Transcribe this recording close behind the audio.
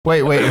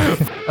Wait.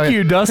 Thank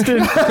you, Dustin.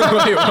 Wait,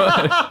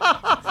 what?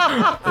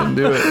 Didn't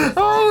do it.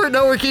 Oh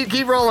no, we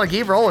keep rolling.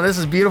 This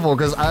is beautiful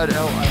because Everybody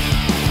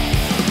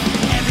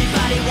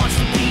wants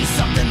to be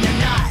something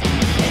they're not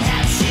and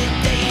have shit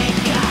they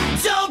ain't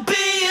got. Don't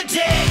be a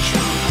dick.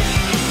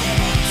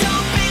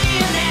 Don't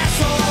be an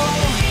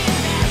asshole.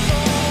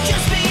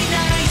 Just be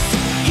nice.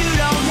 You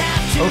don't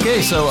have to.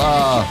 Okay, so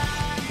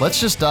let's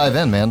just dive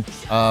in, man.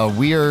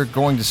 We are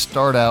going to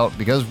start out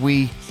because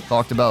we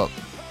talked about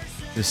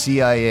the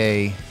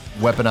CIA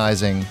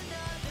weaponizing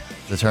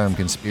the term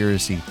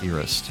conspiracy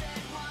theorist,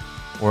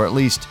 or at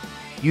least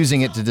using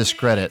it to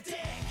discredit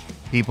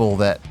people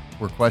that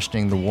were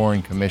questioning the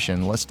Warren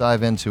Commission. Let's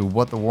dive into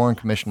what the Warren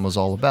Commission was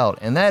all about,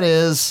 and that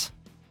is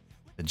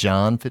the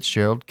John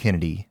Fitzgerald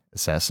Kennedy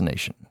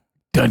assassination.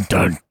 Dun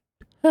dun.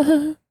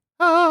 Where's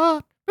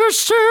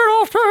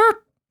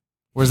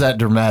that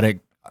dramatic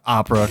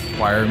opera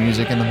choir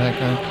music in the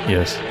background?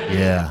 Yes.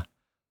 Yeah.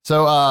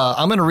 So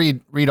I'm going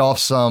to read off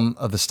some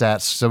of the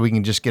stats so we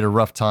can just get a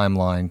rough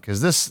timeline,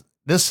 because this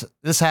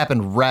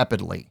happened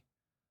rapidly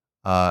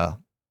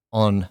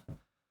on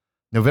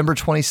November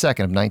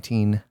 22nd of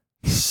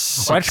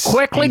 1960. Let's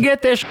quickly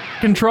get this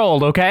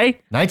controlled,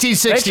 okay?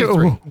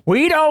 1963.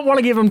 We don't want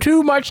to give them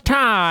too much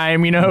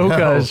time,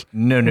 because...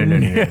 No.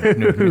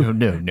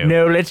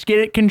 No, let's get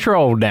it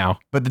controlled now.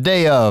 But the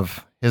day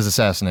of his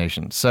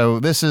assassination. So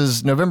this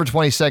is November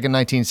 22nd,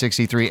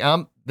 1963.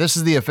 This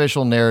is the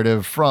official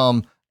narrative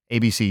from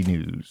ABC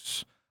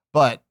News.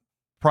 But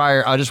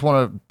prior, I just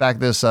want to back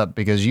this up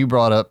because you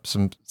brought up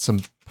some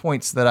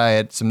points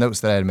that some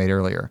notes that I had made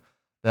earlier.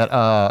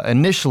 That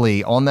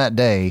initially on that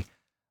day,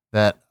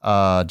 that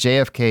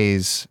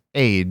JFK's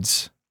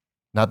aides,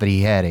 not that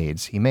he had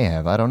AIDS, he may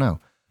have, I don't know.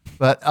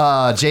 But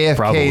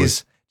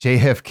JFK's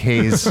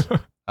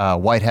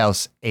White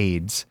House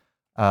aides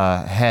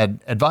had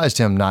advised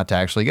him not to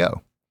actually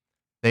go.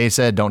 They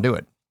said, don't do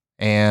it.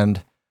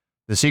 And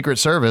the Secret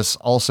Service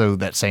also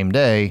that same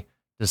day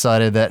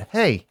decided that,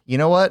 hey, you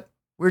know what?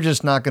 We're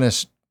just not going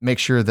to make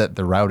sure that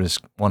the route is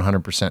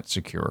 100%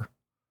 secure.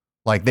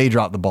 Like, they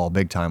dropped the ball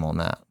big time on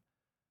that.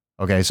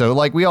 Okay, so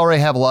like we already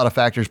have a lot of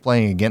factors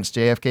playing against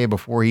JFK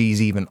before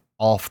he's even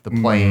off the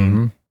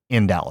plane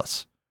in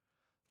Dallas.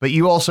 But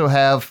you also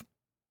have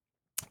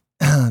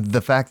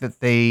the fact that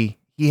he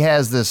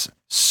has this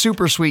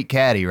super sweet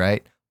caddy,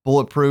 right?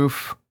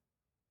 Bulletproof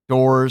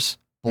doors,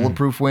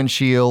 bulletproof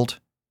windshield,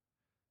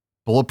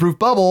 bulletproof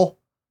bubble.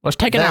 Let's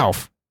take it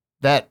off.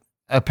 That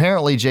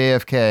apparently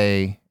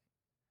JFK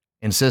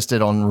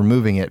insisted on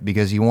removing it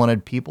because he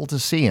wanted people to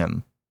see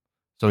him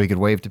so he could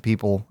wave to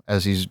people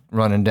as he's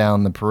running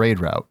down the parade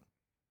route.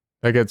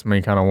 That gets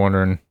me kind of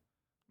wondering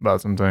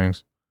about some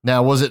things.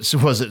 Now, was it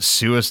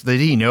suicide?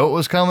 Did he know it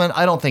was coming?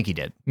 I don't think he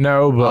did.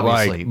 No, but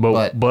obviously,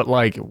 but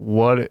like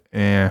what?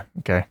 Yeah,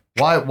 okay.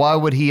 Why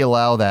would he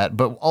allow that?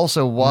 But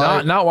also,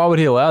 why? Not why would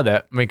he allow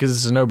that? I mean, because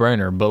it's a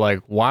no-brainer. But like,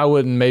 why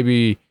wouldn't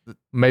maybe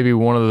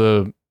one of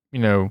the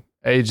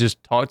aides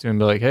just talk to him and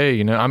be like, hey,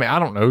 I mean, I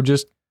don't know,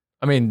 the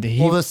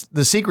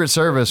Secret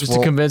Service just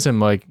to convince him,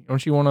 like,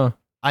 don't you want to?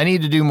 I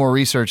need to do more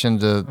research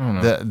into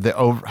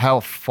how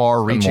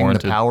far-reaching the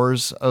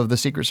powers of the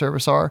Secret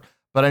Service are.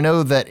 But I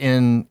know that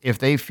if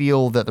they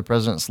feel that the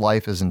president's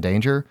life is in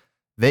danger,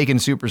 they can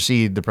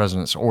supersede the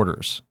president's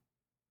orders.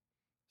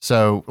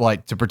 So,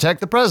 like, to protect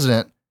the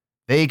president,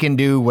 they can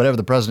do whatever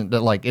the president,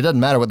 like, it doesn't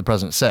matter what the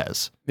president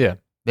says. Yeah.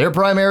 Their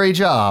primary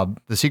job,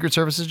 the Secret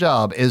Service's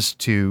job, is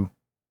to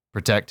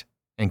protect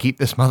and keep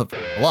this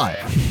motherfucker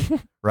alive.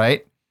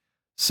 Right?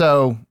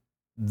 So,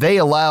 they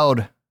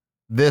allowed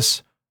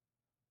this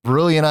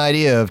brilliant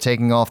idea of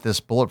taking off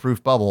this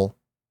bulletproof bubble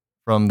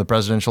from the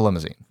presidential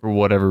limousine. For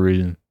whatever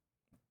reason.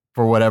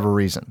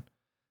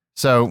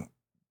 So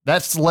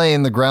that's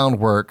laying the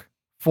groundwork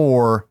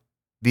for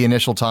the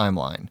initial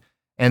timeline.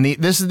 And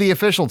this is the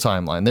official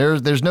timeline.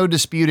 There's no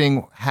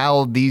disputing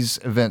how these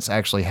events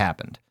actually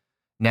happened.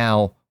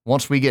 Now,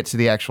 once we get to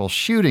the actual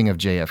shooting of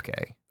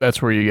JFK,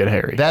 that's where you get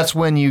hairy. That's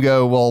when you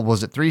go, well,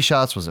 was it 3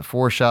 shots? Was it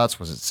 4 shots?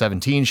 Was it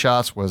 17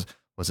 shots? Was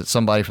it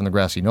somebody from the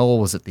grassy knoll?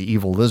 Was it the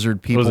evil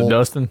lizard people? Was it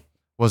Dustin?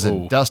 Was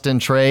it Dustin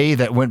Trey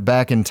that went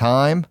back in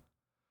time?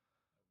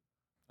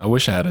 I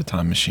wish I had a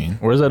time machine.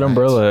 Where's that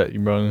umbrella at you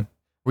brought in?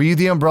 Were you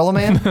the umbrella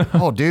man?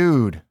 Oh,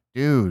 dude,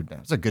 that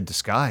was a good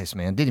disguise,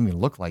 man. Didn't even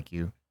look like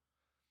you.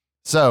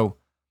 So,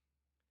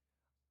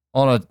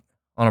 on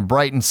a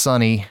bright and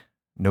sunny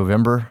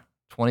November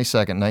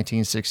 22nd,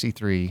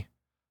 1963,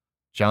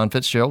 John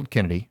Fitzgerald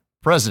Kennedy,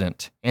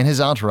 president, and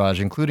his entourage,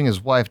 including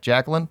his wife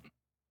Jacqueline,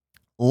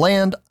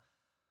 land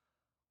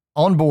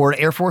on board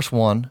Air Force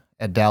One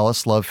at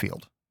Dallas Love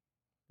Field.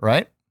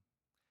 Right?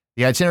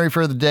 The itinerary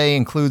for the day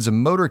includes a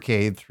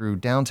motorcade through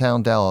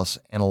downtown Dallas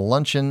and a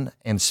luncheon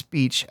and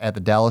speech at the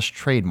Dallas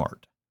Trade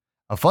Mart.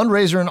 A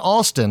fundraiser in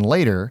Austin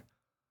later,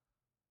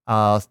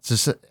 I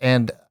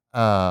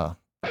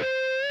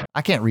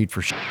can't read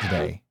for shit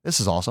today. This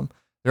is awesome.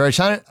 Their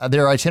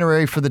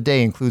itinerary for the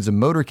day includes a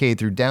motorcade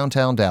through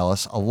downtown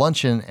Dallas, a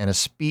luncheon, and a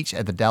speech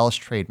at the Dallas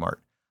Trade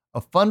Mart. A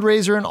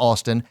fundraiser in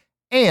Austin,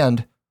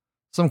 and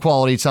some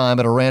quality time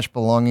at a ranch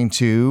belonging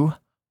to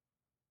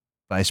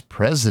Vice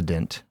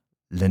President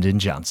Lyndon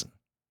Johnson.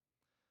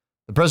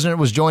 The president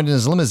was joined in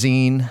his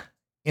limousine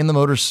in the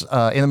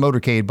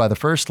motorcade by the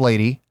First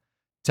Lady,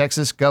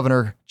 Texas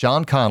Governor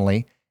John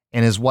Connally,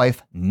 and his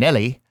wife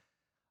Nellie,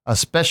 a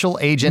special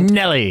agent,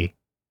 Nelly.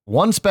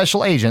 one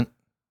special agent,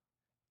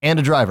 and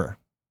a driver.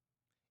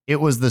 It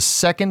was the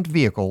second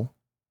vehicle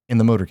in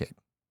the motorcade.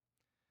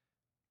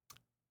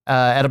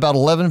 At about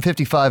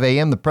 11:55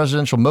 a.m., the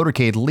presidential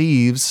motorcade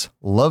leaves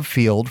Love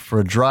Field for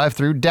a drive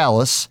through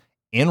Dallas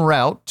en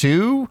route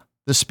to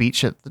the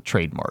speech at the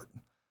Trade Mart.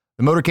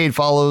 The motorcade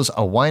follows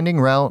a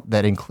winding route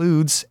that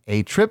includes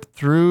a trip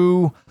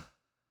through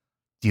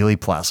Dealey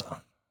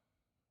Plaza.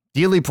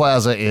 Dealey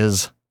Plaza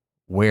is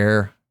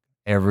where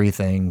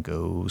everything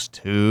goes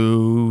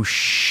to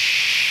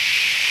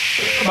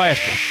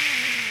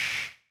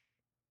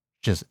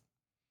just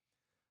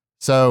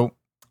so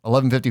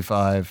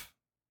 11:55,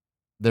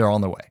 they're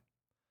on their way.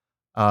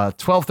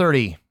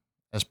 12:30,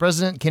 as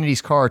President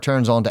Kennedy's car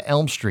turns onto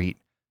Elm Street,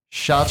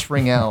 shots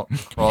ring out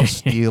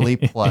across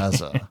Dealey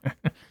Plaza.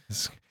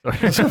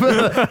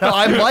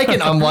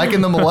 I'm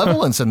liking the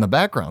malevolence in the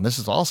background. This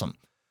is awesome.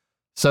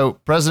 So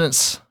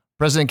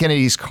President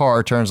Kennedy's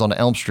car turns onto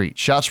Elm Street.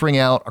 Shots ring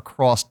out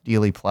across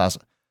Dealey Plaza.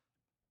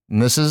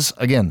 And this is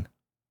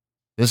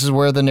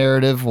where the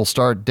narrative will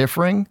start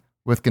differing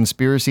with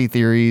conspiracy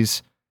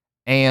theories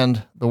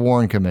and the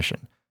Warren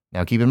Commission.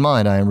 Now, keep in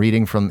mind, I am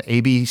reading from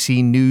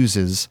ABC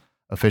News's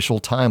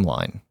official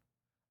timeline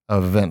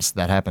of events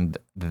that happened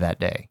that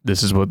day.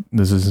 This is what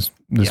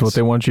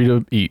they want you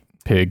to eat.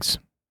 Pigs.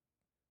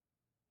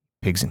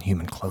 Pigs in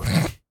human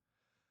clothing.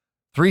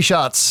 3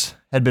 shots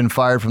had been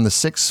fired from the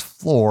 6th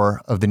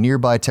floor of the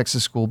nearby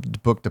Texas School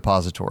Book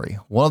Depository.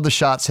 One of the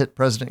shots hit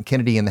President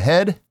Kennedy in the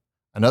head.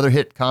 Another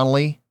hit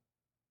Connally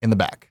in the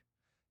back.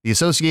 The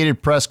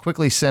Associated Press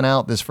quickly sent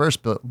out this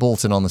first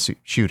bulletin on the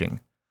shooting.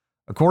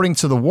 According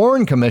to the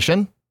Warren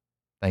Commission,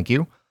 thank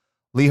you,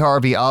 Lee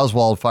Harvey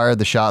Oswald fired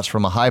the shots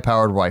from a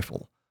high-powered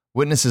rifle.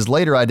 Witnesses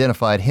later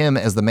identified him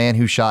as the man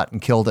who shot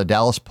and killed a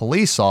Dallas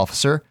police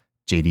officer,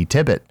 J.D.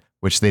 Tippit,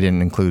 which they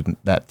didn't include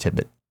that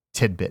tidbit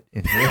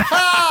in here.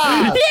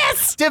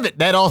 Yes! Tippit,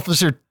 that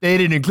officer, they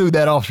didn't include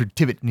that officer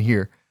Tippit in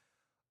here.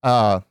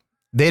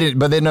 They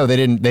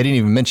didn't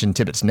even mention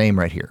Tippit's name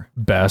right here.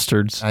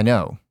 Bastards. I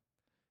know.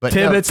 But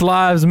Tibbet's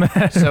lives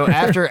matter. So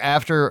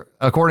after,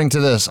 according to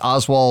this,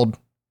 Oswald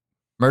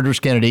murders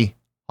Kennedy,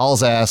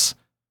 hauls ass,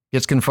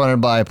 gets confronted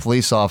by a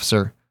police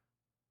officer,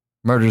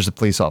 murders the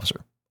police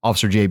officer,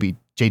 Officer J.D.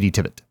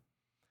 Tippit.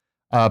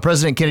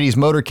 President Kennedy's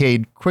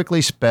motorcade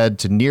quickly sped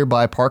to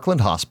nearby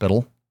Parkland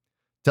Hospital.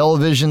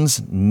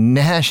 Televisions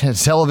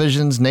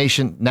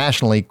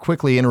nationally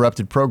quickly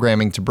interrupted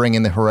programming to bring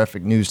in the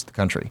horrific news to the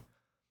country.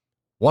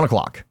 1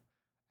 o'clock.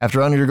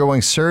 After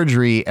undergoing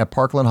surgery at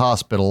Parkland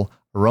Hospital,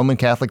 a Roman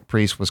Catholic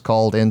priest was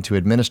called in to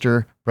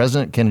administer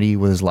President Kennedy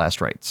with his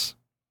last rites.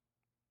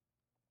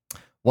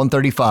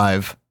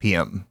 1:35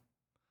 p.m.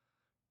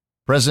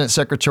 President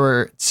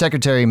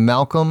Secretary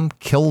Malcolm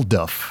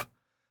Kilduff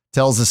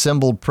tells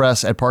assembled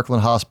press at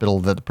Parkland Hospital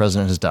that the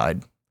president has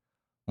died.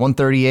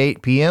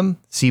 1:38 p.m.,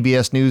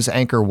 CBS News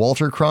anchor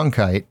Walter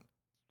Cronkite,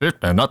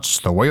 and that's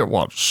the way it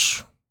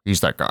was. He's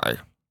that guy.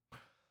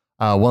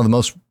 One of the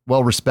most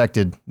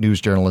well-respected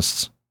news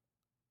journalists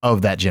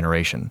of that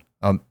generation,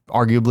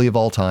 arguably of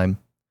all time,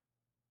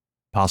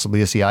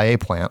 possibly a CIA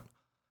plant.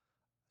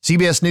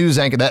 CBS News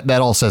anchor,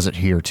 that all says it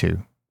here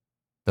too.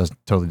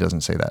 Totally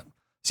doesn't say that.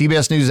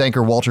 CBS News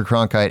anchor Walter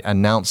Cronkite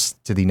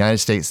announced to the United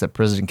States that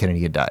President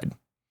Kennedy had died.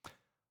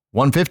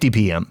 1:50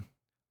 p.m.,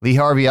 Lee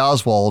Harvey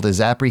Oswald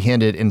is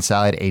apprehended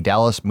inside a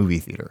Dallas movie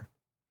theater.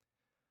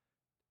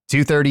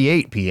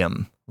 2:38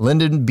 p.m.,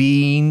 Lyndon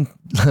Baines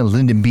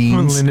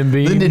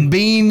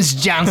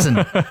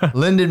Johnson.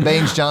 Lyndon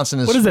Baines Johnson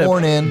is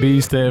sworn in.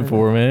 B stand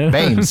for, man?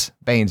 Baines.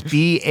 Baines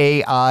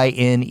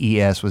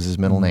was his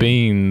middle name.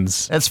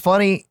 Beans. That's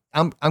funny.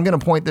 I'm going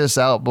to point this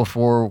out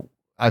before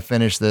I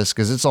finish this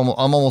because I'm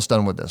almost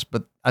done with this,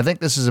 but I think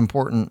this is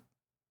important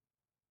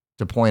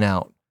to point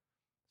out.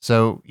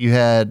 So you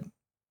had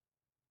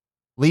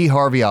Lee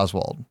Harvey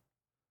Oswald.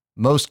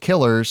 Most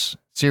killers,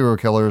 serial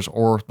killers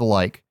or the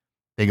like,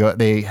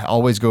 they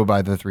always go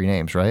by the 3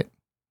 names, right?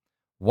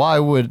 Why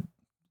would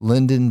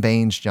Lyndon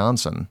Baines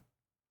Johnson?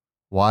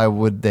 Why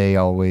would they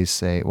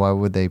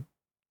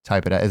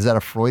type it out? Is that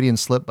a Freudian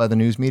slip by the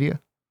news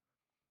media?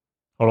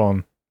 Hold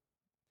on.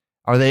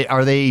 Are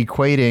they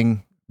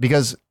equating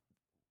because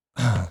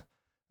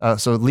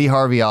so Lee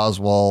Harvey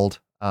Oswald,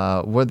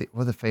 what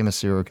are the famous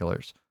serial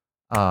killers?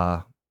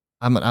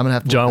 I'm gonna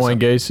have to John Wayne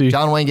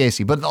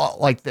Gacy. But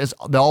like this,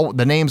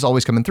 the names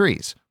always come in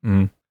 3s.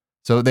 Mm.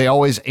 So they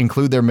always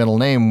include their middle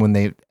name when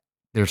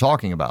they're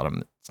talking about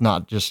him. It's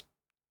not just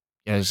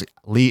it's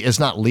Lee. It's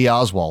not Lee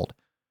Oswald.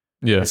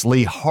 Yeah, it's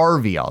Lee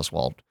Harvey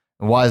Oswald.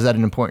 And why is that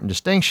an important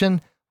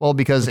distinction? Well,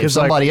 because if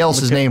somebody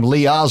else is named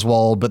Lee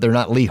Oswald, but they're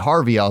not Lee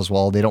Harvey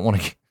Oswald, they don't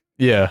want to.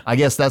 Yeah, I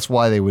guess that's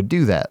why they would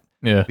do that.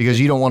 Yeah, because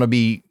you don't want to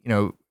be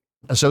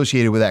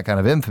associated with that kind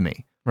of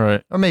infamy.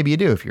 Right. Or maybe you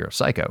do if you're a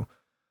psycho.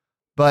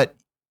 But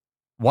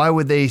why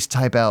would they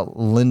type out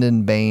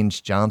Lyndon Baines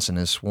Johnson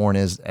is sworn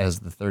as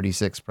the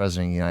 36th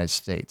president of the United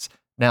States?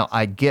 Now,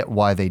 I get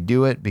why they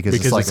do it because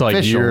it's like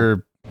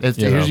official. Here's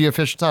the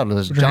official title.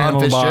 It's John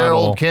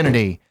Fitzgerald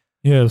Kennedy.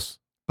 Yes.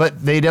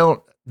 But they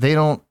don't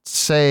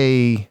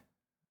say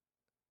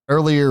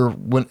earlier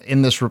when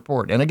in this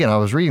report, and again, I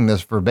was reading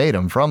this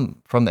verbatim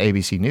from the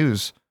ABC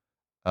News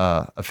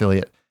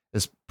affiliate,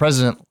 is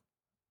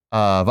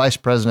Vice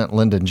President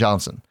Lyndon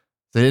Johnson.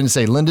 They didn't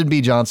say Lyndon B.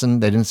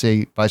 Johnson. They didn't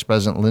say Vice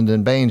President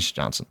Lyndon Baines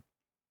Johnson.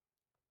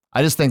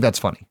 I just think that's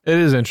funny. It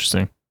is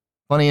interesting.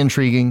 Funny,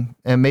 intriguing,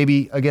 and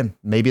maybe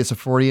it's a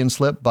Freudian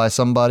slip by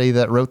somebody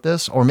that wrote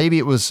this, or maybe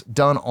it was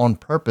done on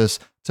purpose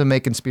to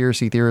make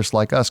conspiracy theorists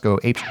like us go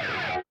ape.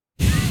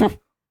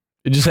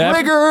 It just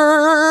happened.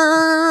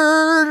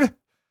 Triggered!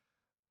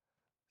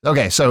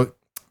 Okay, so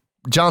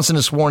Johnson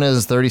is sworn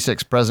as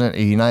 36th president of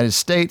the United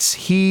States.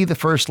 He, the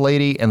first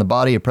lady, and the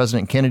body of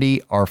President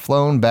Kennedy are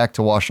flown back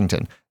to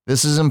Washington.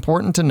 This is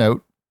important to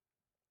note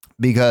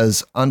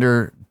because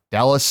under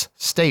Dallas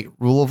state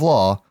rule of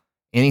law,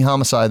 any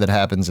homicide that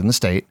happens in the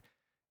state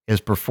is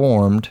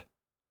performed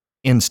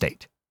in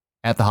state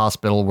at the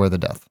hospital where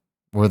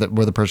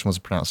the person was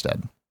pronounced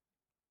dead,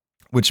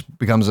 which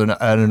becomes an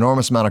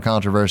enormous amount of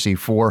controversy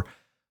for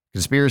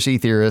conspiracy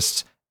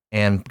theorists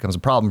and becomes a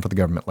problem for the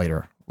government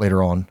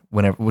later on,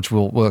 which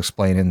we'll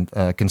explain in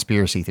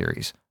conspiracy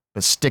theories.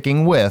 But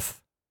sticking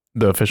with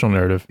the official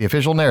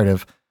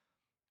narrative,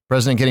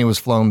 President Kennedy was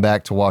flown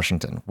back to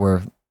Washington,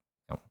 where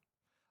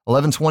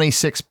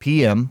 11:26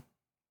 p.m.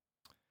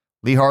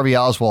 Lee Harvey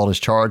Oswald is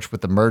charged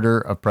with the murder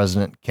of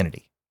President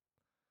Kennedy.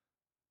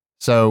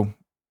 So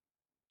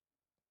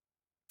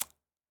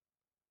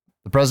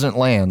the president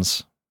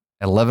lands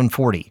at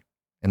 11:40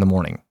 in the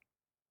morning.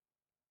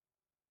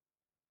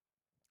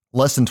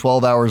 Less than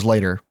 12 hours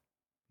later,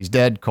 he's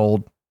dead,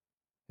 cold.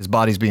 His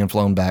body's being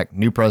flown back.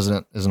 New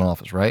president is in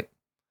office, right?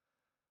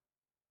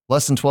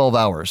 Less than 12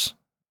 hours,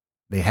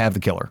 they have the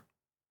killer.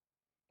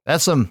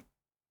 That's some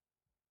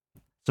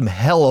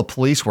hella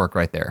police work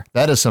right there.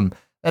 That is some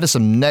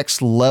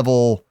next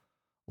level,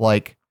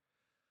 like,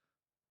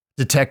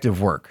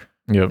 detective work.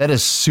 Yep. That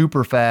is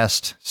super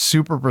fast,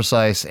 super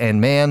precise,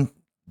 and man,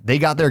 they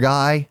got their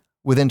guy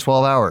within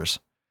 12 hours.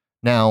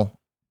 Now,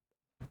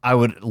 I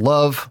would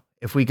love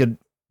if we could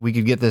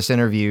get this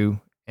interview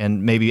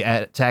and maybe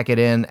tack it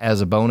in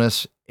as a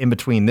bonus in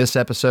between this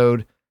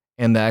episode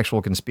and the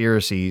actual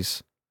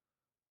conspiracies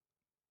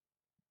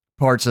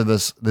parts of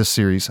this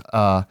series.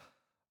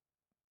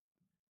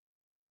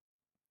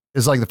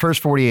 Is like the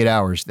first 48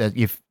 hours that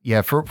if you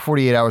have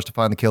 48 hours to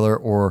find the killer,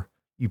 or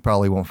you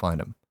probably won't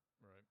find him.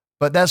 Right.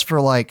 But that's for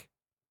like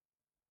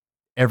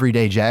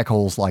everyday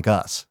jackholes like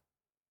us,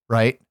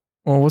 right?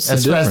 Well,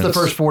 that's the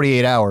first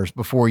 48 hours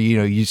before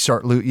you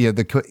start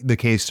the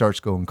case starts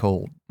going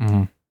cold.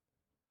 Mm-hmm.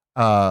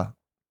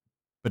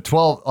 But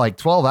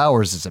 12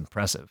 hours is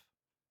impressive.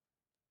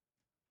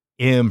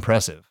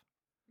 Impressive.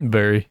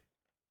 Very.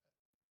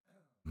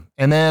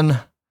 And then,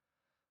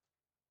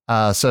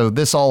 so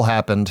this all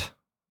happened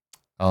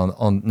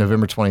on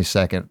November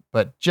 22nd,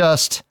 but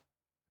just a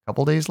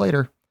couple days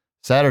later,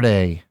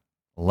 Saturday,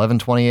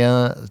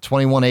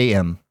 11:21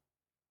 a.m.,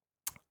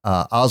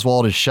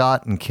 Oswald is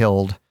shot and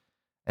killed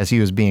as he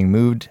was being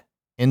moved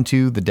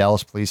into the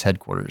Dallas police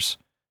headquarters.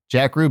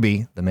 Jack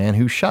Ruby, the man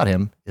who shot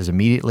him, is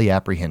immediately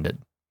apprehended.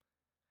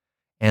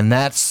 And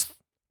that's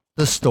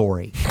the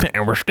story.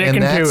 And we're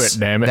sticking to it,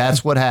 damn it.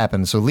 That's what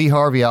happened. So Lee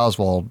Harvey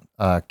Oswald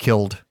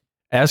killed.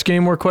 Ask any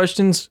more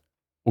questions,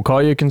 we'll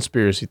call you a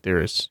conspiracy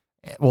theorist.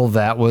 Well,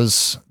 that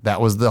was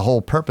the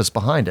whole purpose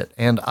behind it.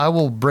 And I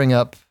will bring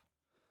up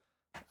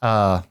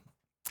that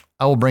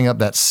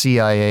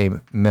CIA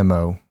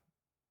memo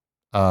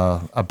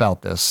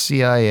about this.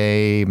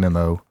 CIA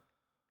memo.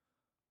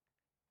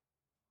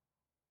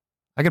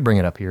 I could bring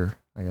it up here,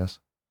 I guess.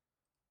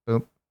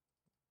 Boom.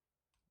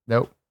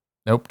 Nope,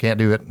 can't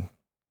do it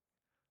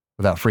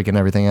without freaking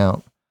everything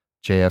out.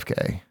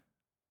 JFK.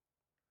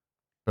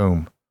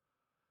 Boom.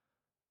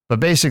 But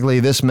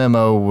basically, this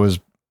memo was,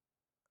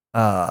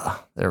 there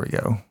we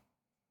go.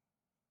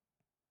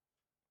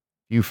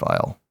 View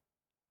file.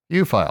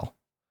 You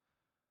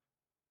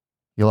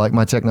like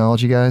my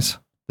technology, guys?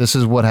 This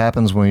is what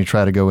happens when you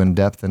try to go in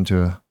depth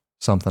into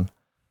something.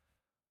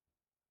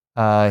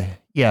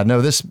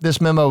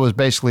 This memo was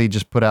basically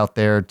just put out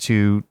there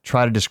to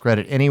try to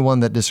discredit anyone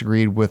that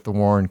disagreed with the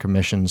Warren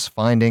Commission's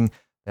finding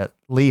that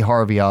Lee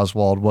Harvey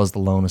Oswald was the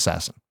lone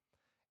assassin.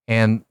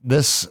 And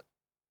this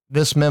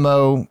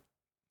memo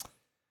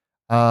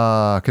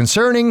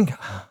concerning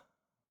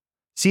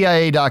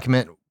CIA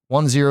document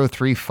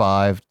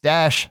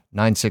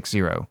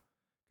 1035-960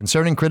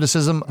 concerning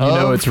criticism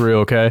of it's real,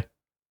 okay?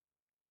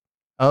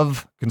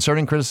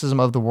 Concerning criticism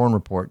of the Warren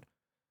Report.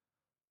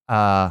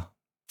 Our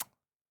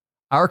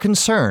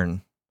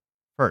concern,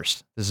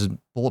 first, this is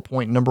bullet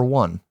point number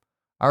 1.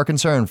 Our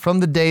concern from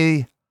the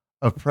day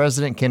of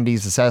President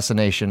Kennedy's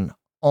assassination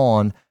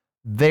on,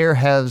 there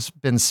has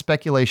been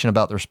speculation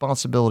about the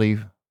responsibility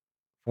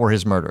for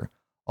his murder.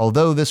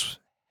 Although this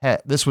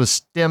was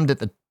stemmed at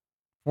the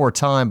for a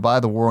time by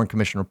the Warren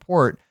Commission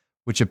report,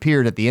 which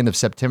appeared at the end of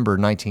September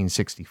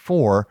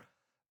 1964,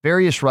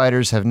 various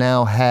writers have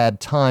now had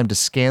time to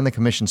scan the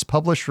Commission's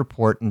published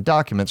report and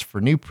documents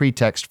for new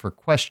pretext for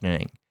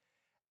questioning.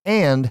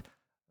 And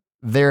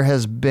there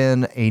has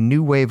been a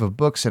new wave of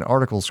books and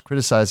articles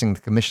criticizing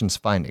the Commission's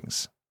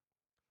findings.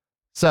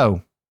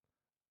 So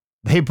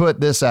they put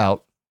this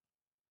out.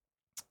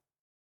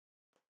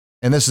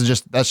 And that's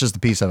just a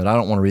piece of it. I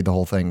don't want to read the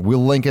whole thing.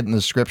 We'll link it in the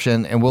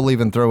description, and we'll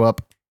even throw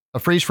up a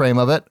freeze frame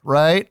of it,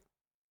 right?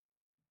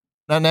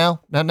 Not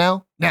now? Not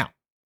now? Now.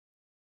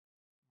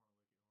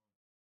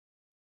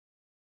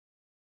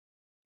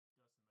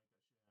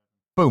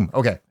 Boom.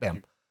 Okay.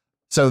 Bam.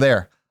 So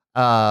there.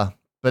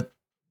 But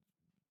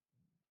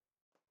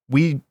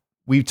we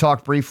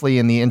talked briefly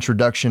in the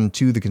introduction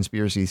to the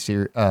conspiracy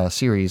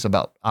series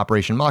about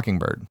Operation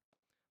Mockingbird.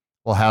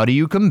 Well, how do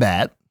you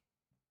combat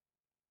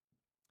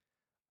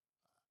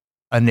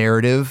a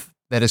narrative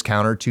that is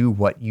counter to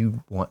what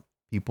you want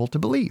people to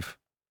believe?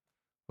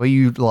 Well,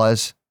 you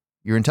utilize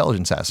your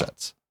intelligence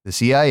assets. The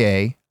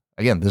CIA,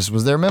 again, this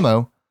was their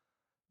memo.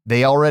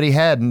 They already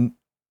had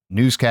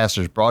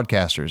newscasters,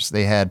 broadcasters.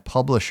 They had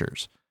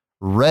publishers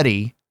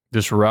ready.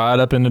 Just right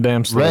up in the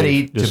damn sleeve.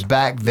 Ready Just to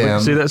back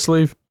them. See that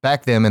sleeve?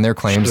 Back them in their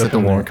claims Straight that the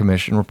in Warren there.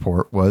 Commission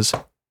report was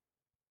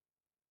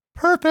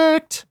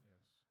perfect.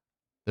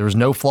 There was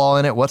no flaw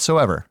in it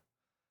whatsoever.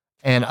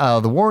 And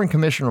the Warren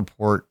Commission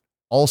report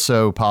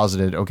also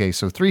posited, okay,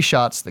 so 3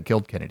 shots that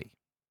killed Kennedy.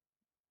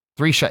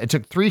 It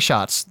took 3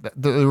 shots.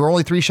 There were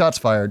only 3 shots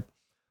fired.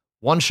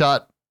 1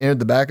 shot entered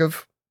the back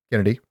of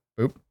Kennedy.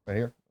 Oop, right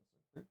here.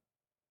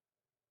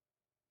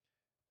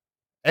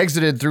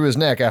 Exited through his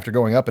neck after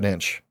going up an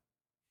inch.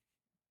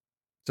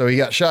 So he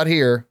got shot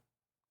here,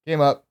 came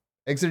up,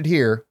 exited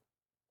here,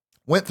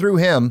 went through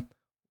him,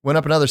 went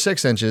up another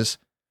 6 inches,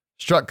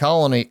 struck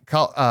Connolly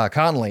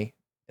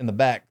in the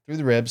back through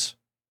the ribs,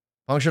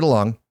 punctured a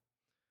lung.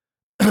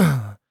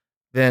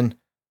 Then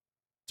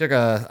took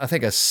an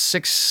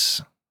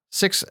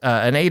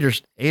 8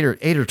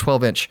 or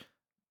 12 inch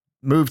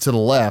move to the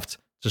left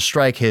to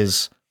strike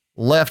his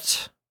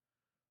left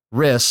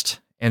wrist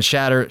and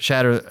shatter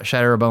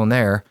a bone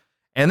there.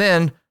 And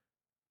then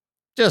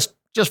just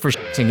for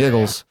shits and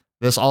giggles,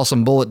 this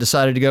awesome bullet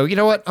decided to go, you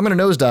know what? I'm going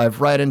to nosedive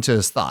right into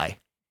his thigh.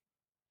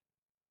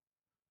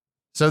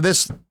 So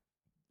that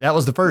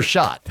was the first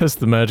shot. That's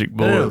the magic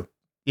bullet.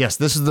 Yes,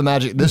 this is the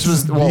magic. This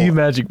was the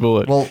magic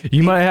bullet. Well,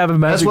 you might have a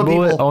magic what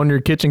bullet people- on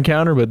your kitchen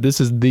counter, but that's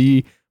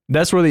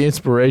where the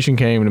inspiration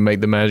came to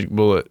make the magic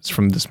bullets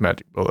from this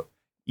magic bullet.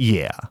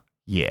 Yeah.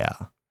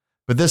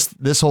 But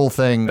this whole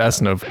thing, That's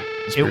no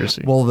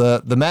conspiracy.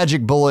 the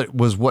magic bullet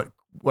was what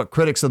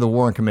critics of the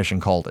Warren Commission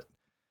called it.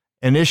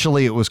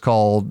 Initially, it was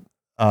called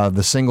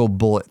the single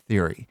bullet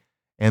theory.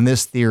 And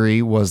this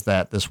theory was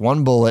that this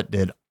one bullet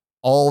did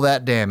all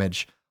that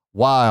damage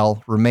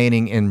while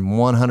remaining in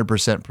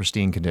 100%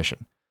 pristine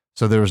condition.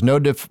 So there was no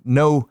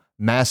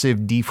massive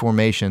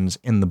deformations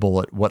in the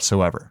bullet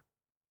whatsoever.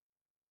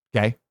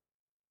 Okay?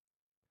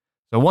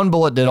 So one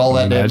bullet did all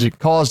that damage,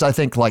 caused, I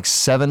think, like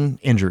 7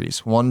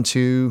 injuries. 1,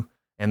 2,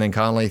 and then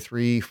Connolly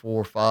 3,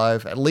 4,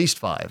 5, at least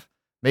 5,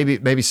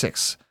 maybe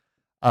 6.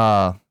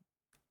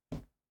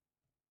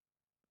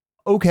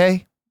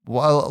 Okay,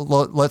 well,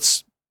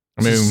 let's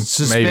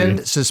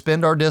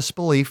suspend our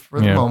disbelief for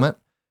the moment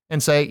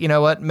and say, you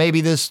know what?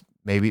 Maybe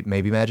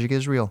magic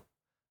is real.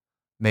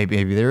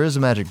 Maybe there is a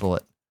magic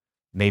bullet.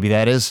 Maybe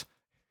that is.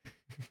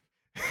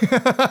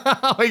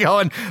 we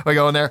going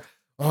there.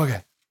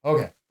 Okay.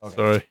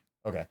 Sorry.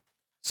 Okay.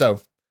 So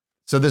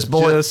this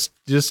bullet,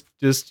 just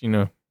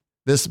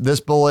this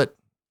bullet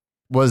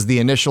was the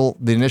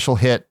initial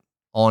hit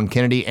on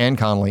Kennedy and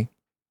Connolly,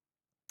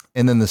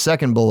 and then the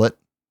second bullet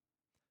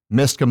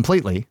missed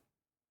completely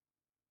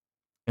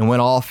and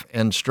went off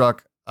and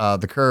struck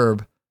the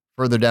curb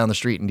further down the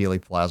street in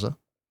Dealey Plaza.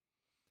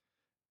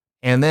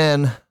 And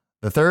then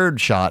the third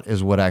shot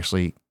is what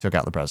actually took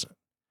out the president.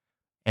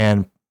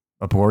 And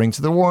according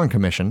to the Warren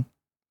Commission,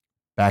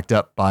 backed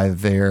up by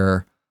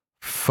their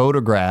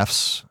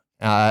photographs,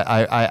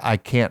 I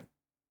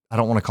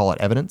don't want to call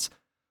it evidence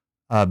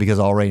because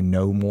I already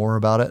know more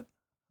about it,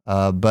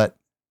 but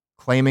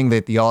claiming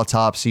that the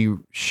autopsy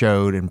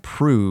showed and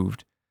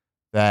proved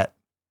that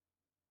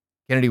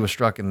Kennedy was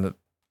struck in the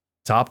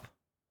top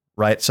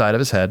right side of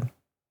his head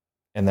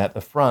and that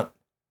the front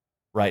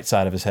right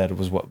side of his head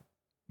was what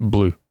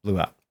blew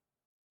out.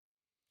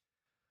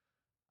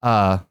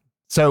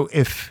 So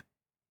if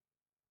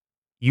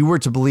you were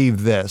to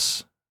believe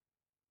this,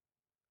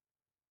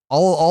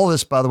 all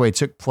this, by the way,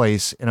 took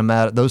place in a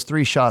matter. Those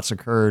 3 shots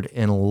occurred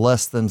in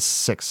less than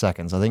 6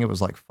 seconds. I think it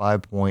was like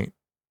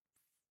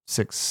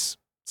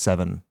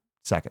 5.67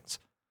 seconds,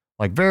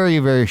 like very,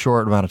 very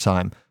short amount of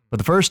time. But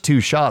the first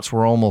 2 shots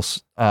were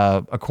almost,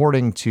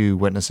 according to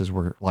witnesses,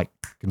 were like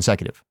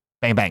consecutive,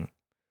 bang, bang,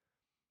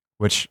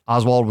 which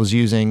Oswald was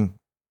using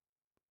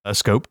a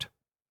scoped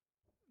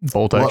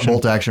bolt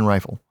action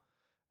rifle.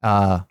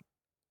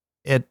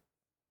 Okay.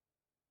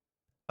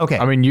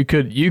 I mean, you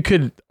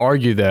could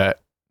argue that,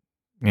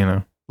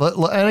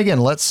 And again,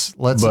 let's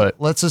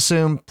But-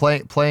 assume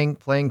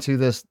playing to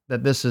this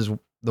that this is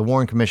the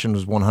Warren Commission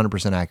was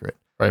 100% accurate.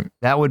 Right.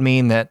 That would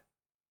mean that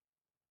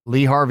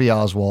Lee Harvey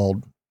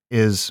Oswald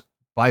is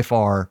by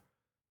far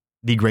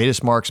the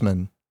greatest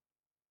marksman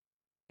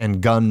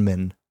and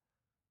gunman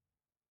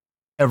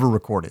ever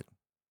recorded,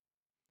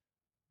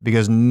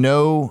 because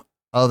no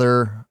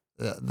other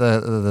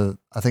the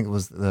I think it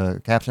was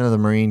the captain of the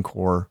Marine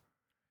Corps,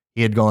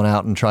 he had gone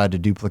out and tried to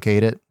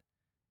duplicate it.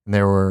 And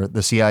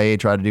the CIA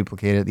tried to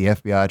duplicate it. The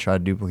FBI tried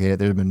to duplicate it.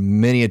 There have been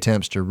many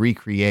attempts to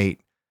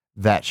recreate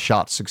that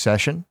shot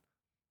succession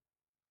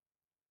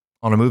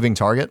on a moving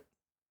target.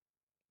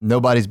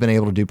 Nobody's been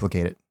able to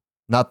duplicate it.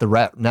 Not the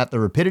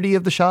rapidity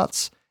of the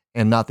shots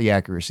and not the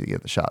accuracy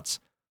of the shots.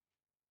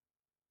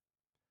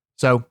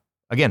 So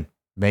again,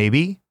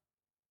 maybe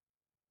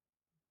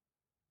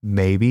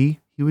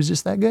he was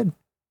just that good.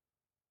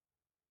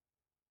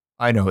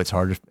 I know it's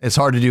hard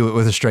to do it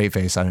with a straight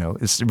face. I know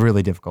it's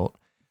really difficult.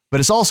 But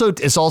it's also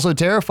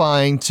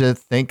terrifying to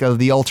think of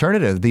the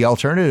alternative. The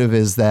alternative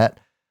is that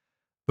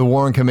the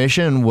Warren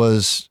Commission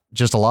was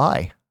just a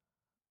lie.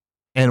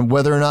 And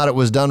whether or not it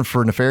was done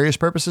for nefarious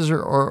purposes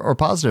or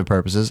positive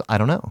purposes, I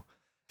don't know.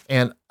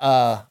 And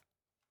I'm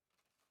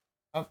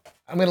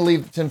going to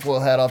leave the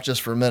tinfoil hat off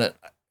just for a minute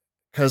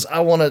because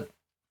I want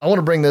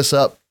to bring this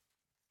up.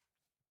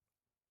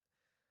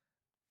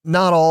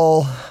 Not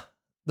all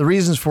the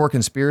reasons for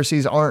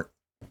conspiracies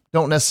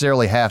don't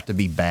necessarily have to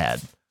be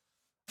bad.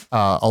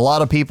 A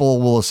lot of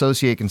people will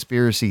associate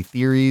conspiracy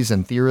theories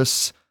and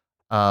theorists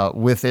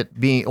with it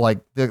being like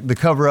the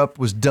cover up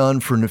was done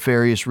for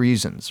nefarious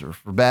reasons or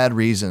for bad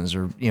reasons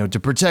or, to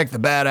protect the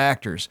bad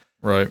actors.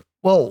 Right.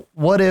 Well,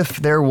 what if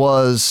there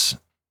was,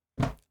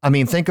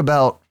 think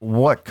about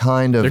what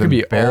kind of There could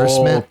be all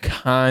embarrassment.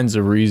 kinds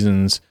of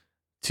reasons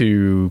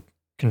to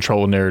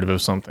control a narrative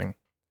of something.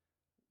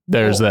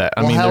 There's that.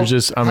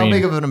 How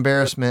big of an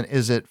embarrassment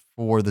is it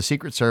for the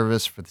Secret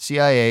Service, for the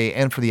CIA,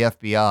 and for the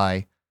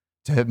FBI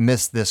to have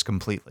missed this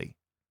completely?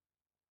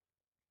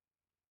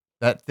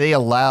 That they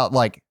allowed,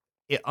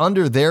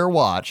 under their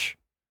watch,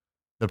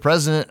 the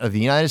president of the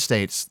United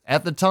States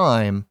at the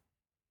time,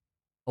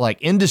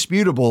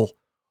 indisputable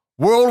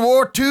World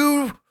War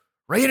II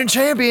reigning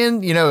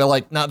champion,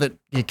 not that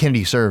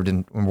Kennedy served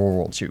in World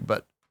War II,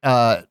 but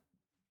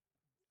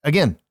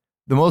again,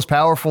 the most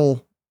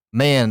powerful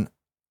man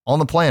on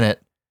the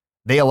planet,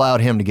 they allowed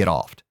him to get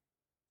offed.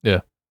 Yeah.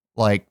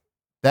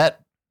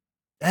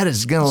 That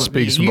is going to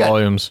speaks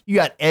volumes. You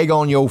got egg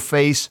on your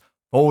face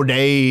 4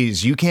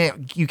 days. You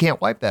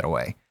can't wipe that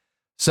away.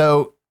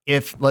 So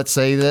if let's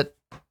say that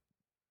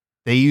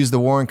they use the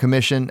Warren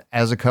Commission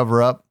as a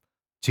cover up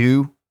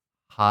to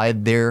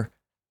hide their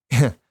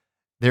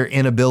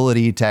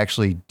inability to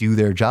actually do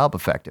their job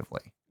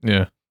effectively.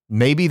 Yeah.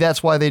 Maybe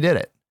that's why they did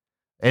it.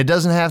 It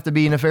doesn't have to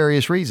be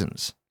nefarious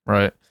reasons.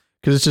 Right.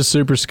 Because it's just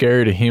super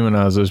scary to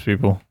humanize those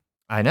people.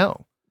 I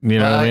know. You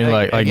know what I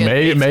mean?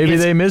 Again, maybe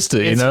they missed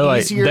it.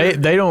 easier.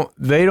 They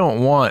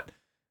don't want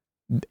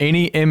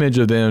any image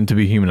of them to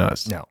be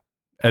humanized. No.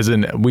 As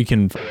in, we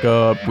can fuck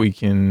up. We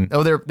can.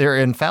 Oh, they're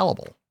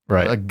infallible.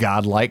 Right.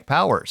 Godlike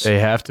powers. They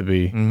have to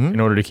be Mhm. in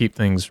order to keep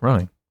things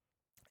running.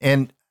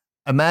 And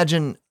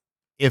imagine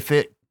if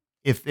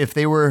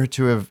they were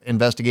to have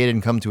investigated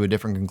and come to a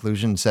different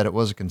conclusion and said it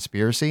was a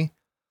conspiracy.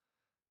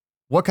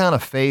 What kind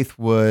of faith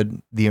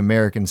would the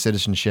American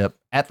citizenship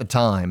at the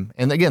time,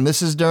 and again,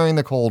 this is during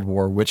the Cold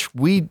War, which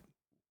we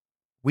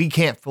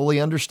can't fully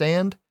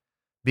understand,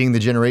 being the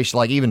generation,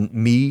 like even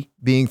me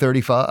being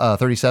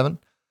 37,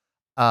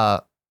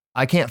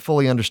 I can't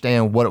fully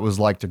understand what it was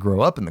like to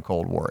grow up in the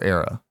Cold War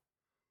era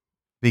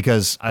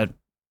because You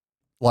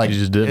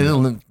just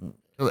didn't.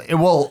 It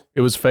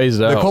was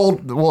phased out.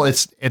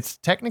 It's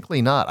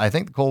technically not. I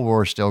think the Cold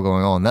War is still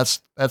going on.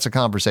 That's a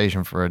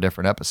conversation for a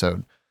different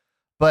episode.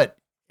 But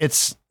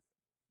it's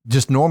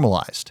just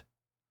normalized.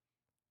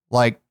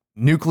 Like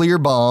nuclear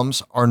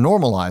bombs are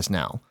normalized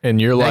now. In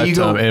your Now you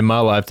lifetime, go- in my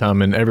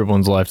lifetime, in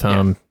everyone's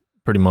lifetime,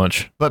 pretty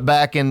much. But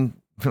back in,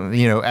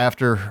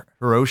 after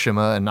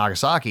Hiroshima and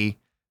Nagasaki,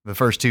 the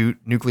first two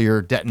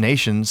nuclear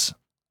detonations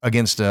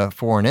against a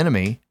foreign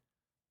enemy,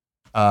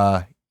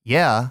 that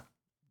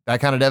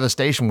kind of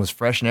devastation was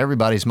fresh in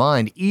everybody's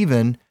mind,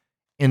 even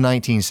in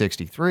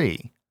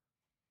 1963.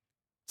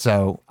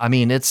 So,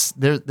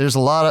 there's a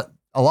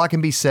lot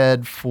can be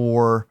said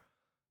for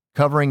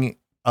covering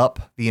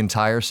up the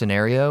entire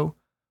scenario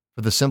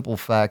for the simple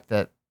fact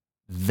that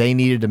they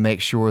needed to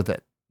make sure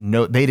that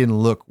they didn't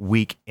look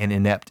weak and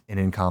inept and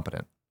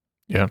incompetent.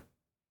 Yeah.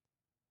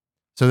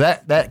 So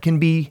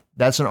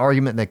that's an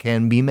argument that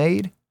can be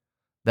made.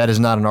 That is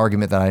not an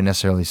argument that I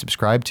necessarily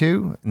subscribe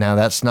to. Now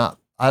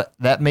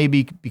that may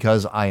be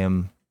because I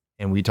am,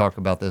 and we talked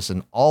about this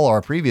in all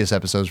our previous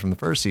episodes from the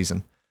first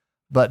season,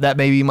 but that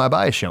may be my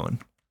bias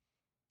showing,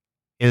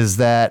 is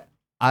that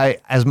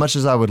as much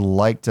as I would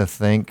like to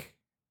think,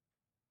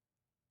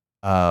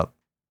 on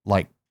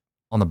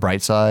the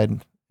bright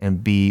side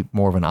and be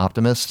more of an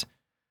optimist,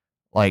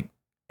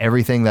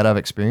 everything that I've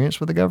experienced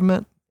with the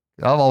government,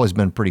 I've always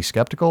been pretty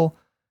skeptical,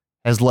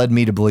 has led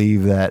me to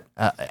believe that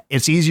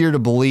it's easier to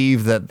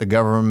believe that the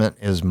government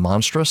is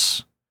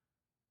monstrous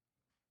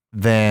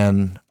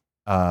than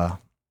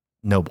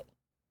noble.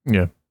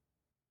 Yeah.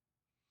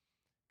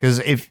 Because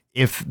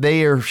if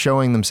they are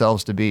showing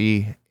themselves to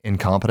be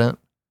incompetent,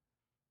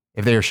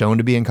 if they are shown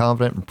to be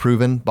incompetent and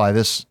proven by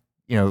this,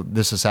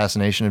 this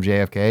assassination of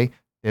JFK,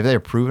 if they are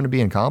proven to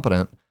be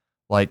incompetent,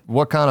 like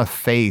what kind of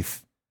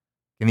faith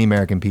can the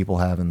American people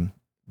have in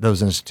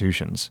those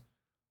institutions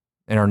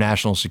and our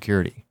national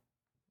security?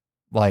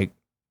 Like,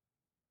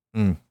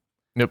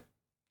 Yep.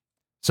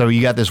 So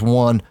you got this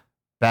one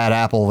bad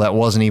apple that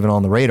wasn't even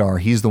on the radar.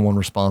 He's the one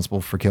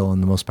responsible for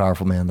killing the most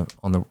powerful man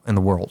in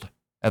the world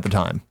at the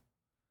time.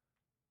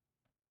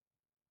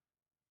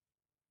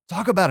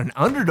 Talk about an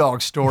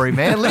underdog story,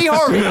 man. Lee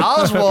Harvey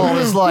Oswald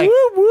is like,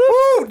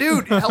 woo,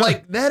 dude,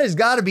 like that has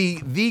got to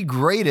be the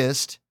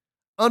greatest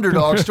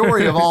underdog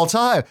story of all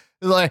time.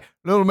 It's like,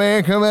 little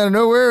man come out of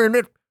nowhere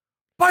and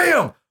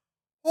bam!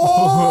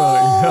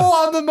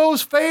 Oh, I'm the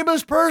most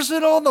famous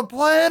person on the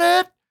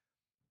planet.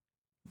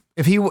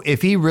 If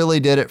he really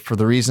did it for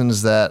the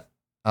reasons that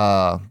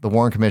the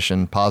Warren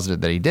Commission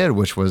posited that he did,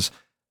 which was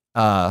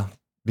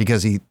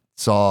because he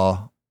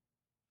saw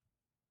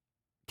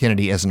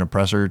Kennedy as an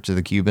oppressor to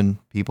the Cuban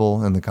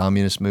people and the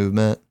communist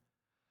movement,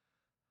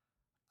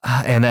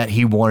 and that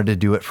he wanted to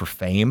do it for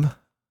fame,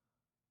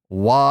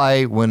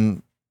 why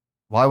when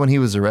he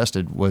was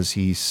arrested was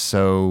he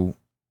so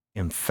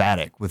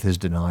emphatic with his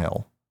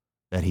denial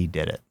that he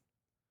did it?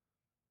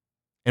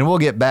 And we'll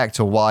get back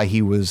to why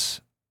he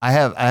was. I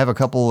have a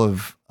couple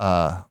of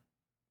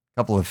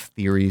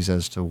theories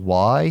as to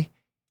why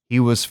he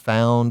was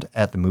found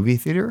at the movie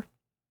theater.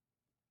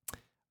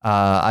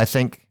 I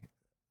think,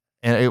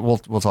 and we'll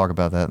talk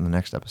about that in the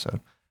next episode.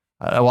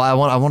 I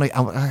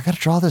got to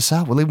draw this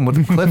out. We'll leave him with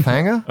a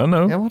cliffhanger. I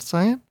know. Yeah, what I'm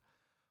saying.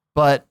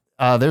 But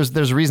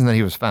there's a reason that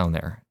he was found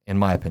there, in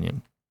my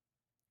opinion.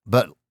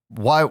 But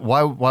why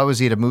was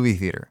he at a movie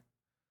theater?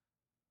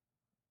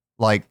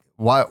 Like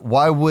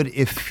why would,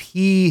 if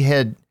he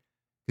had,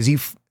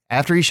 because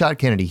after he shot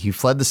Kennedy, he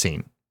fled the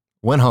scene,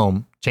 went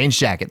home, changed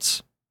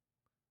jackets,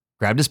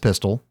 grabbed his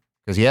pistol,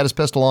 because he had his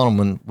pistol on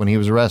him when he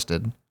was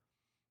arrested,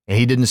 and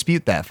he didn't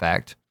dispute that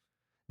fact.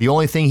 The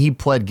only thing he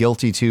pled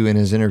guilty to in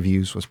his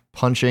interviews was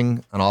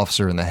punching an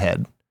officer in the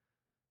head,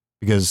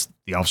 because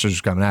the officers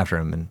were coming after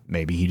him, and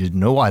maybe he didn't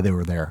know why they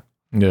were there.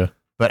 Yeah.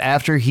 But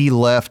after he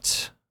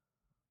left,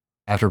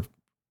 after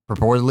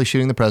purportedly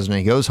shooting the president,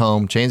 he goes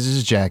home, changes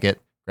his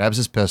jacket, grabs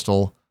his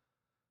pistol,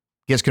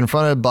 gets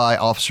confronted by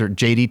Officer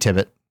J.D.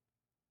 Tibbet,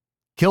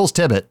 kills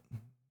Tibbet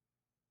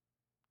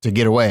to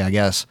get away, I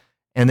guess.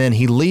 And then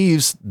he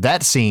leaves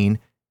that scene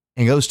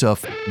and goes to a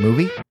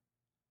movie.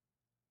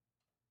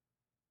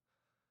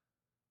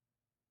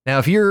 Now,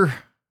 if you're,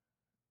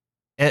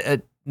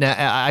 now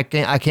I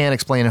can't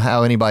explain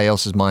how anybody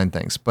else's mind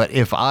thinks, but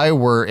if I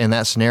were in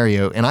that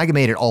scenario and I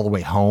made it all the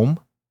way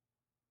home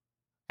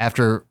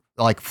after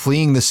like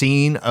fleeing the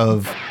scene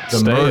of the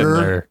Staying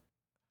murder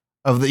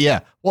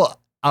there. well,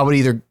 I would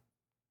either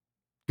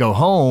go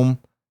home,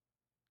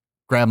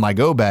 grab my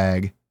go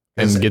bag,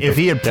 And and get if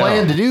the he had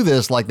planned down. to do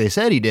this like they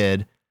said he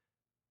did,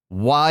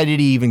 why did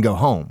he even go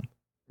home?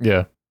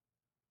 Yeah.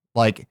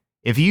 Like,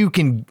 if you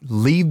can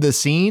leave the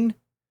scene,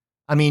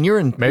 I mean, you're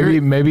in Maybe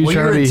he's trying to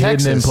you're be in hidden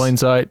in Texas. plain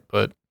sight,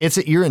 but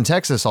You're in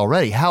Texas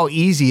already. How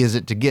easy is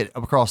it to get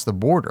across the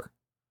border?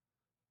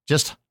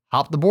 Just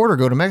hop the border,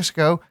 go to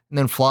Mexico, and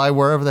then fly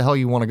wherever the hell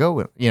you want to go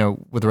with,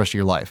 with the rest of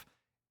your life.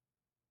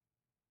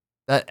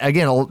 That,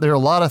 again, there are a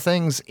lot of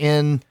things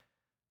in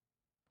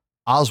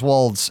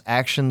Oswald's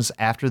actions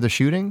after the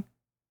shooting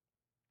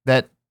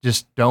that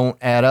just don't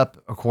add up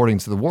according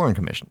to the Warren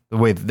Commission, the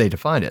way that they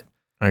defined it.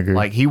 I agree.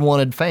 Like, he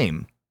wanted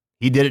fame.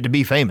 He did it to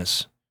be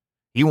famous.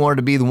 He wanted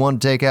to be the one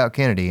to take out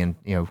Kennedy and,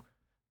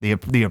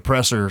 the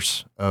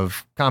oppressors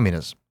of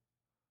communism.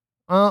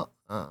 Well,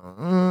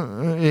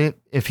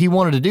 if he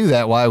wanted to do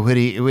that, why would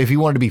he, if he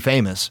wanted to be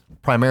famous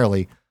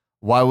primarily,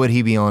 why would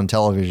he be on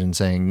television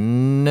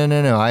saying, no,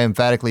 I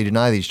emphatically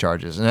deny these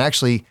charges? And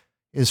actually,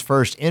 his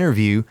first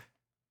interview,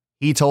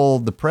 he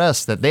told the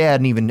press that they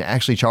hadn't even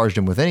actually charged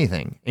him with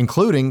anything,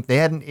 including they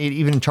hadn't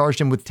even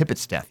charged him with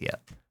Tippet's death yet,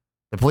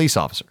 the police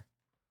officer.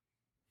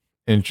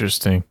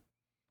 Interesting.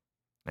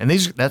 And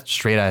that's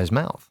straight out of his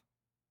mouth.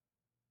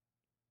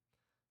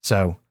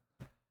 So,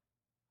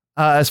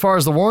 as far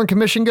as the Warren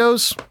Commission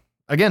goes,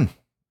 again,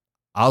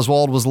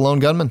 Oswald was the lone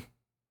gunman.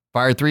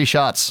 Fired 3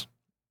 shots.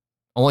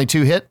 Only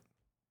 2 hit.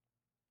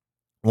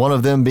 One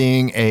of them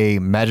being a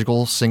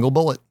magical single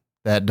bullet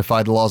that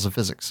defied the laws of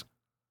physics.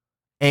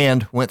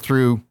 And went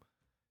through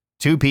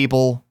 2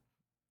 people,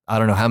 I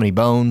don't know how many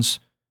bones,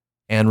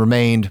 and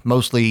remained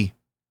mostly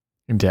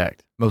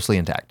Intact.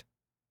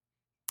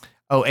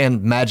 Oh,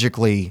 and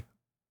magically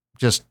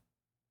just,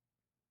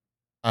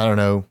 I don't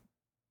know,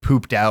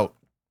 pooped out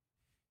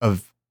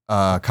of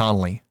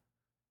Connally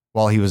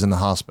while he was in the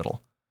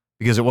hospital,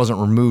 because it wasn't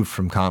removed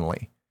from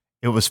Connally.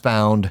 It was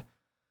found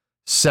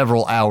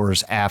several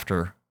hours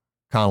after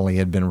Connally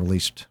had been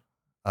released.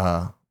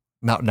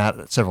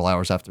 Not several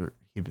hours after.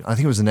 I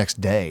think it was the next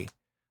day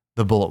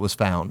the bullet was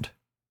found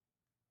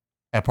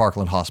at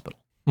Parkland Hospital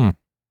Hmm.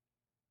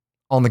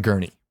 on the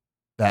gurney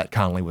that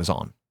Connolly was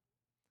on.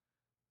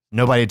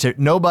 Nobody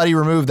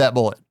removed that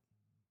bullet.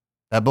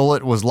 That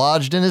bullet was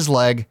lodged in his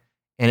leg,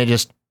 and it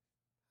just,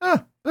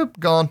 boop,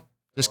 gone.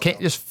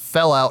 Just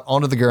fell out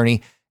onto the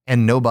gurney,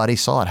 and nobody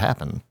saw it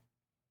happen.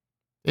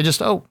 It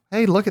just, oh,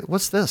 hey, look at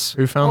what's this?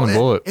 Who found the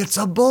bullet? It's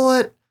a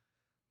bullet.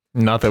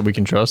 Not that we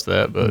can trust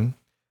that, but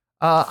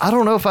I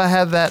don't know if I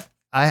have that.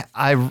 I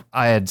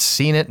had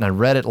seen it and I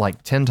read it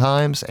like 10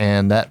 times,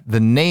 and that the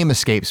name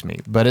escapes me,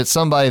 but it's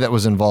somebody that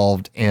was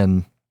involved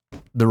in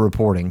the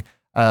reporting.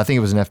 I think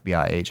it was an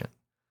FBI agent.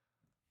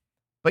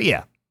 But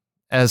yeah,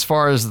 as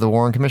far as the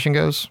Warren Commission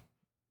goes,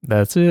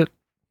 that's it.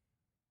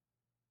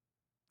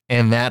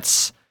 and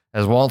that's,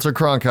 as Walter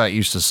Cronkite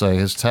used to say,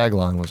 his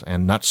tagline was,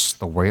 and that's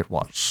the way it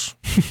was.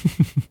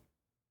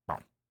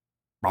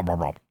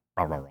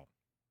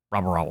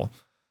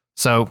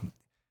 So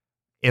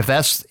if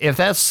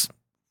that's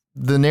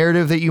the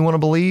narrative that you want to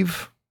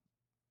believe,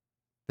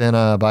 then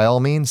by all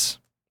means,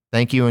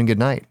 thank you and good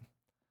night.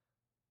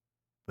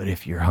 But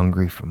if you're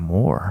hungry for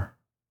more,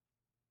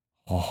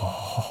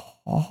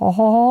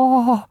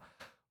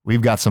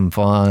 we've got some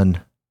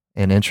fun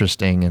and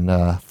interesting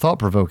and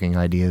thought-provoking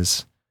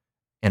ideas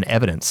and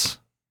evidence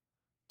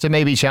to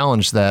maybe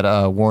challenge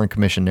that Warren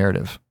Commission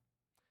narrative.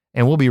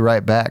 And we'll be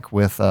right back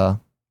with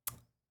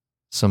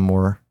some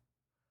more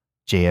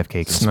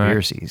JFK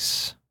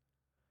conspiracies.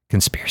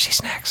 Conspiracy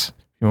snacks.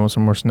 If you want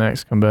some more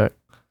snacks, come back.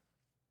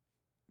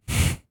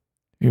 If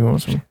you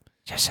want some,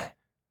 Just say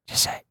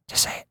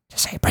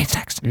brain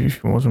snacks.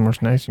 if you want some more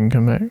snacks, you can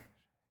come back.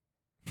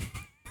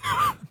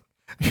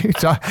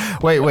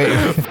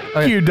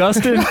 Wait. You,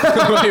 Dustin. Wait,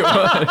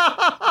 what?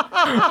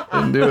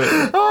 Didn't do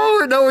it.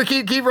 Oh no, we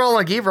keep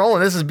rolling.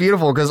 This is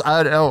beautiful because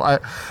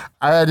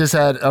I just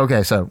had,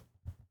 okay, so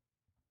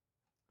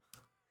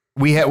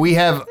I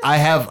have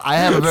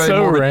a very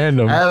So morbid,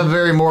 random. I have a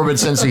very morbid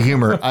sense of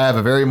humor.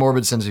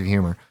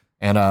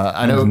 And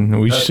I know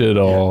we should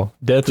all.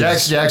 Death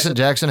is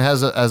Jackson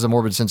has a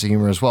morbid sense of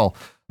humor as well.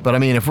 But I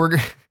mean,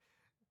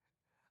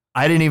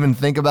 I didn't even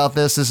think about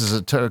this. This is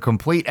a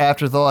complete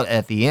afterthought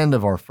at the end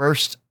of our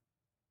first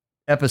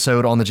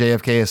episode on the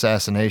JFK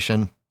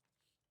assassination.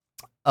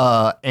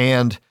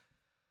 And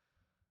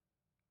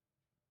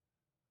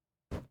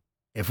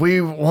if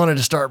we wanted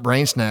to start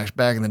brain snacks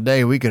back in the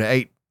day, we could have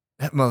ate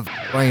that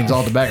motherfucker's brains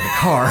all the back of the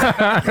car.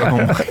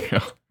 Oh my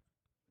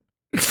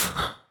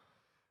god.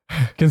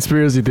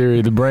 Conspiracy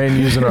theory, the brain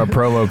using our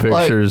promo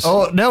pictures.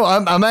 No,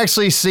 I'm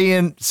actually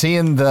seeing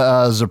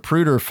the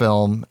Zapruder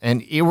film,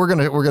 and we're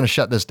gonna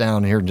shut this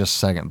down here in just a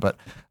second. But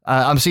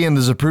I'm seeing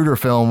the Zapruder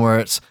film where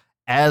it's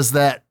as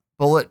that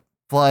bullet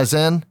flies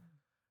in,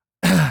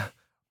 I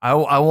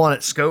want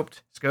it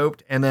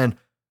scoped, and then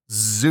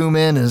zoom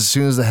in as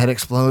soon as the head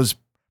explodes.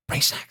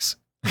 Brain snacks,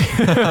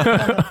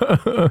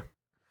 and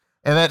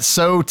that's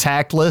so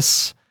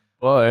tactless.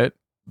 But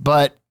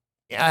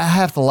I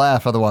have to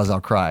laugh, otherwise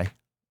I'll cry.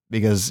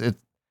 Because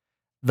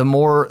the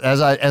more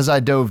as I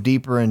dove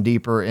deeper and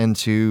deeper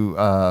into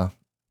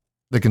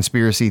the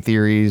conspiracy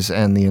theories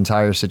and the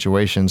entire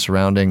situation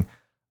surrounding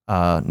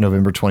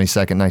November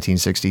 22nd,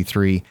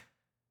 1963,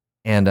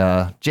 and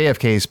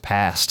JFK's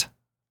past,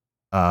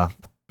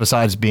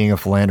 besides being a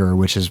philanderer,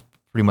 which is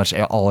pretty much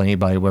all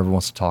anybody ever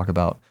wants to talk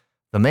about,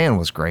 the man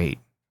was great.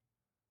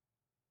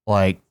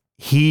 Like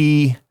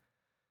he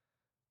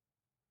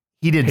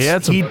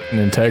had some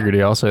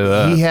integrity. I'll say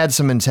that he had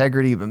some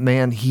integrity, but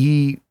man,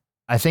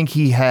 I think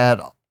he had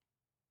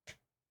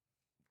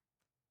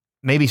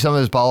maybe some of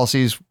his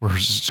policies were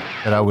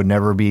that I would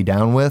never be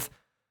down with,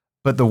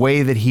 but the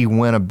way that he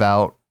went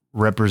about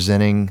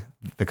representing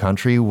the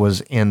country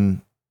was,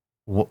 in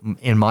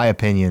my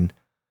opinion,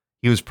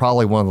 he was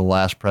probably one of the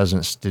last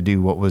presidents to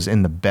do what was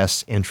in the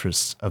best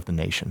interests of the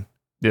nation.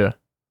 Yeah.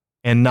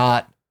 And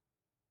not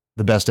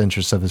the best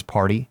interests of his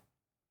party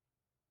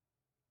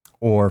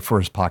or for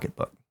his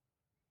pocketbook.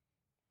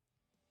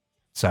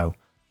 So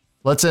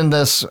let's end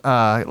this.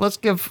 Let's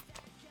give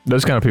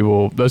those kind of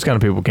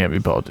people can't be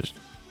politicians.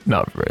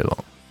 Not for very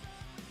long.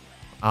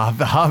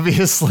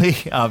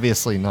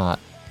 obviously not.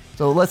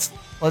 So let's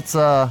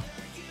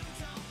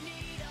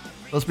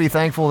be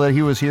thankful that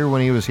he was here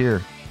when he was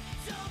here.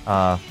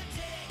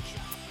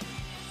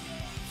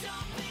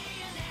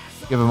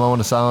 Give a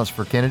moment of silence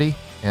for Kennedy,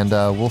 and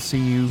we'll see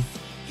you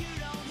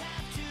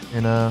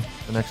in the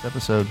next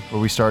episode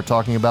where we start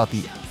talking about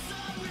the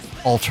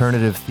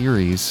alternative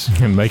theories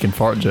And making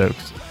fart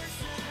jokes.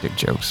 dick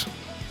jokes.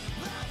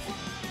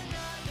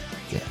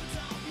 Yeah.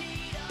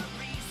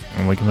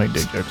 And we can make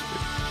dick jokes too.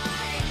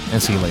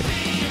 And see you later.